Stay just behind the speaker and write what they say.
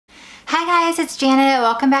Hi guys, it's Janet.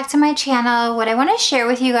 Welcome back to my channel. What I want to share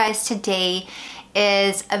with you guys today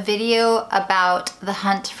is a video about the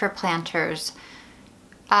hunt for planters.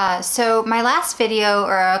 So my last video,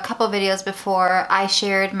 or a couple videos before, I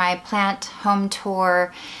shared my plant home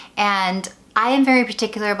tour, and I am very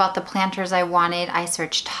particular about the planters I wanted. I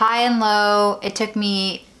searched high and low. It took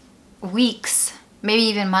me weeks, maybe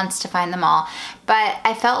even months to find them all, but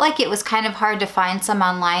I felt like it was kind of hard to find some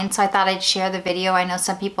online, so I thought I'd share the video. I know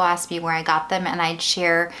some people asked me where I got them, and I'd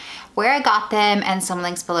share where I got them and some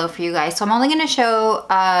links below for you guys. So I'm only going to show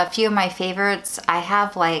a few of my favorites. I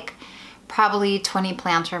have like probably 20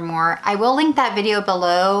 plants or more. I will link that video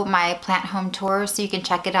below, my plant home tour, so you can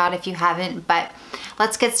check it out if you haven't, but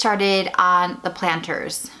let's get started on the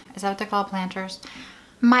planters. Is that what they're called, planters?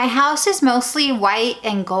 My house is mostly white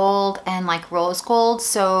and gold and like rose gold,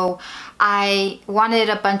 so I wanted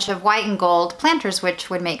a bunch of white and gold planters,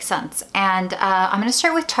 which would make sense. And I'm going to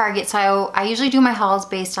start with Target. So I usually do my hauls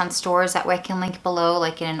based on stores, that way I can link below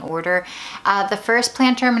like in an order. The first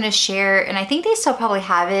planter I'm going to share, and I think they still probably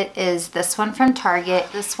have it, is this one from Target.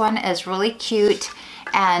 This one is really cute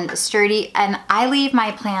and sturdy, and I leave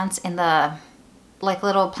my plants in the like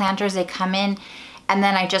little planters they come in, and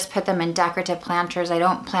then I just put them in decorative planters. I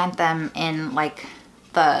don't plant them in like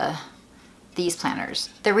these planters.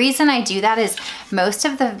 The reason I do that is most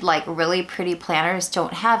of the like really pretty planters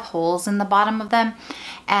don't have holes in the bottom of them,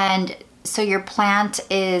 and so your plant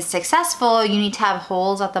is successful, you need to have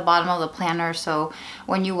holes at the bottom of the planter, so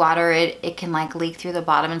when you water it, it can like leak through the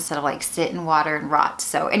bottom instead of like sit in water and rot.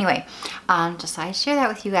 So anyway, just thought I'd share that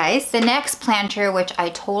with you guys. The next planter, which I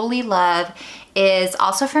totally love, is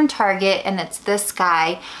also from Target, and it's this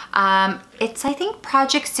guy. It's, I think,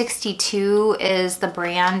 Project 62 is the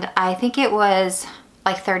brand. I think it was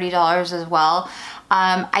like $30 as well.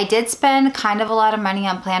 I did spend kind of a lot of money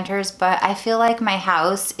on planters, but I feel like my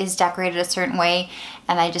house is decorated a certain way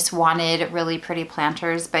and I just wanted really pretty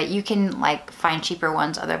planters, but you can like find cheaper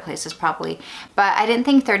ones other places probably. But I didn't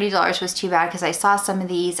think $30 was too bad because I saw some of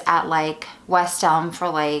these at like West Elm for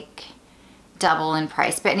like double in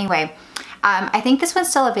price. But anyway, I think this one's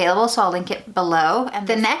still available, so I'll link it below. And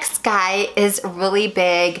the next guy is really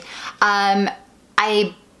big.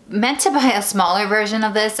 I meant to buy a smaller version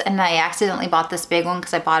of this, and I accidentally bought this big one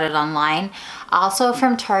because I bought it online. Also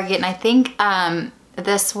from Target, and I think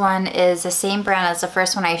this one is the same brand as the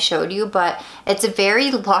first one I showed you, but it's very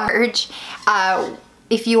large.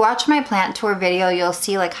 If you watch my plant tour video, you'll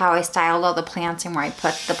see like how I styled all the plants and where I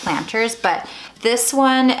put the planters. But this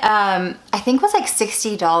one, I think was like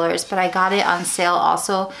 $60, but I got it on sale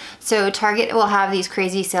also. So Target will have these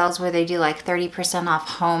crazy sales where they do like 30% off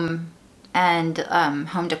home and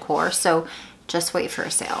home decor. So just wait for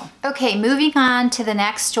a sale. Okay, moving on to the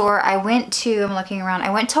next store. I'm looking around, I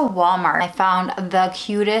went to Walmart. I found the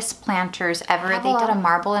cutest planters ever. They did a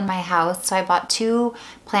marble in my house, so I bought 2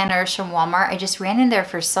 planters from Walmart. I just ran in there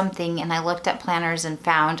for something and I looked at planters and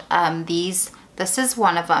found these. This is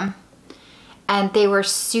one of them, and they were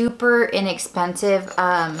super inexpensive.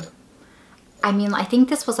 I mean, I think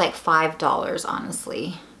this was like $5,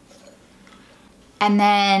 honestly. And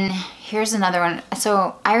then here's another one.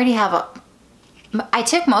 So I already have I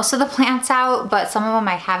took most of the plants out, but some of them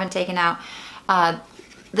I haven't taken out.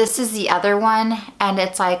 This is the other one, and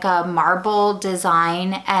it's like a marble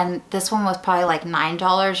design, and this one was probably like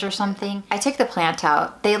 $9 or something. I took the plant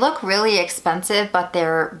out. They look really expensive, but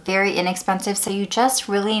they're very inexpensive, so you just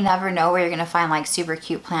really never know where you're gonna find like super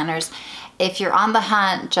cute planters. If you're on the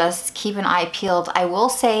hunt, just keep an eye peeled. I will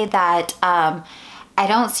say that I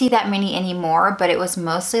don't see that many anymore, but it was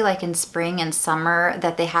mostly like in spring and summer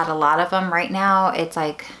that they had a lot of them. Right now it's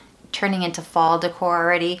like turning into fall decor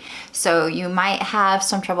already, so you might have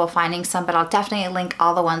some trouble finding some, but I'll definitely link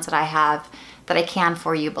all the ones that I have that I can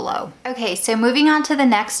for you below. Okay, so moving on to the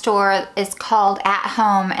next store is called At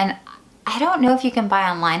Home, and I don't know if you can buy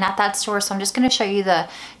online at that store, so I'm just going to show you the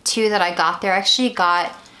 2 that I got there. I actually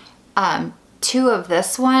got 2 of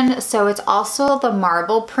this one. So it's also the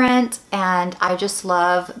marble print, and I just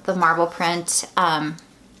love the marble print.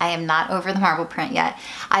 I am not over the marble print yet.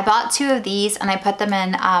 I bought 2 of these and I put them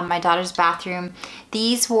in my daughter's bathroom.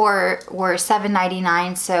 These were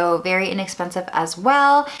 $7.99, so very inexpensive as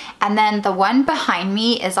well. And then the one behind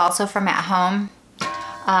me is also from At Home.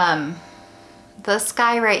 This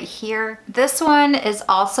guy right here, this one is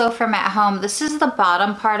also from At Home. This is the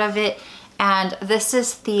bottom part of it, and this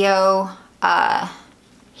is Theo.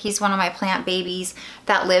 He's one of my plant babies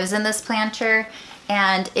that lives in this planter,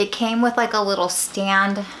 and it came with like a little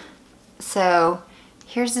stand. So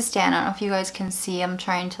here's the stand. I don't know if you guys can see. I'm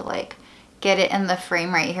trying to like get it in the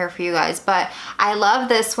frame right here for you guys. But I love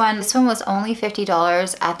this one. This one was only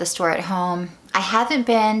 $50 at the store at home. I haven't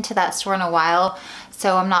been to that store in a while,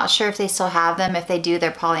 so I'm not sure if they still have them. If they do, they're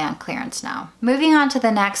probably on clearance now. Moving on to the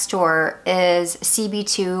next store is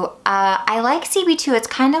CB2. I like CB2. It's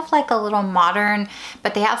kind of like a little modern,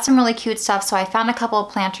 but they have some really cute stuff. So I found a couple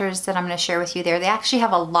of planters that I'm gonna share with you there. They actually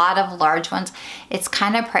have a lot of large ones. It's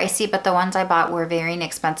kind of pricey, but the ones I bought were very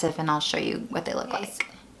inexpensive, and I'll show you what they look like.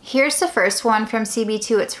 Here's the first one from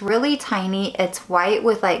CB2. It's really tiny. It's white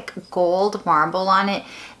with like gold marble on it.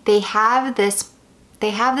 They have this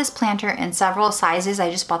planter in several sizes. I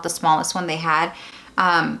just bought the smallest one they had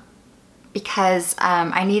because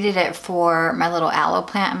I needed it for my little aloe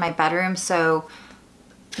plant in my bedroom. So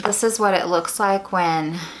this is what it looks like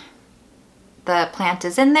when the plant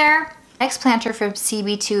is in there. Next planter from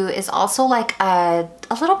CB2 is also like a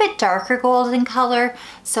little bit darker golden color.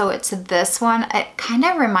 So it's this one. It kind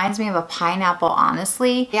of reminds me of a pineapple,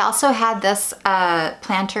 honestly. They also had this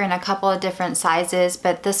planter in a couple of different sizes,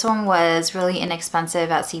 but this one was really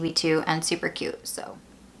inexpensive at CB2 and super cute. So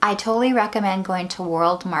I totally recommend going to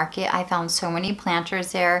World Market. I found so many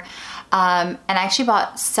planters there. And I actually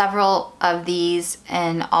bought several of these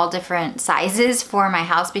in all different sizes for my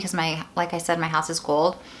house because like I said, my house is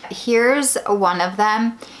gold. Here's one of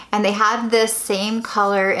them, and they have this same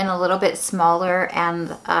color in a little bit smaller,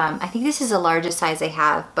 and I think this is the largest size they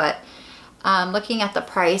have, but looking at the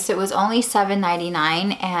price, it was only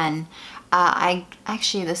 $7.99, and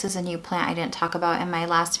this is a new plant I didn't talk about in my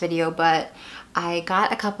last video, but I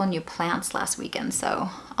got a couple new plants last weekend, so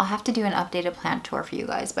I'll have to do an updated plant tour for you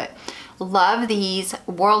guys. But love these.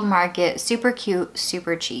 World Market, super cute,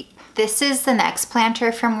 super cheap. This is the next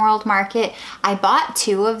planter from World Market. I bought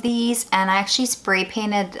 2 of these, and I actually spray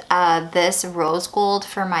painted this rose gold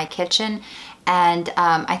for my kitchen, and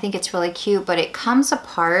I think it's really cute, but it comes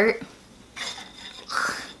apart.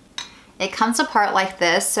 It comes apart like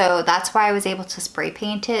this, so that's why I was able to spray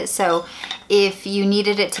paint it. So if you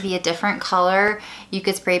needed it to be a different color, you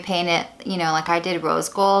could spray paint it, you know, like I did rose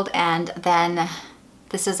gold. And then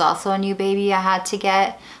this is also a new baby I had to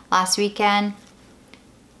get last weekend.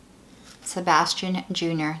 Sebastian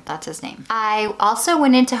Jr., that's his name. I also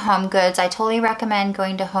went into Home Goods. I totally recommend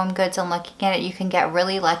going to Home Goods and looking at it. You can get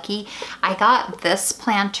really lucky. I got this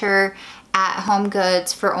planter at Home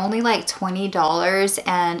Goods for only like $20,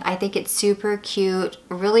 and I think it's super cute,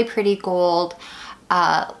 really pretty gold.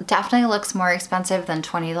 Definitely looks more expensive than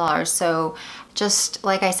 $20. So just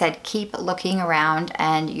like I said, keep looking around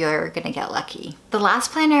and you're gonna get lucky. The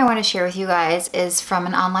last planter I want to share with you guys is from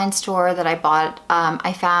an online store that I bought.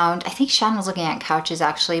 I think Shan was looking at couches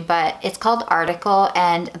actually, but it's called Article,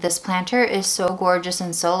 and this planter is so gorgeous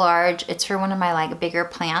and so large. It's for one of my like bigger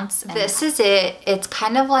plants. This is it. It's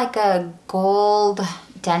kind of like a gold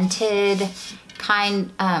dented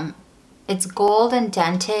kind, it's gold and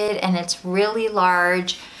dented, and it's really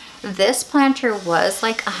large. This planter was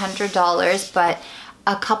like $100, but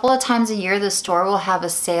a couple of times a year the store will have a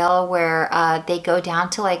sale where they go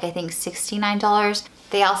down to like I think $69.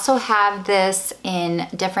 They also have this in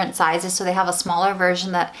different sizes, so they have a smaller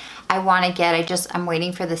version that I want to get. I'm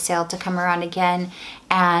waiting for the sale to come around again,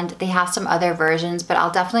 and they have some other versions, but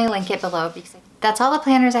I'll definitely link it below. Because that's all the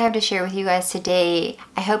planters I have to share with you guys today.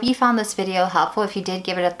 I hope you found this video helpful. If you did,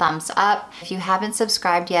 give it a thumbs up. If you haven't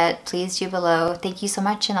subscribed yet, please do below. Thank you so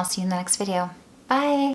much, and I'll see you in the next video. Bye.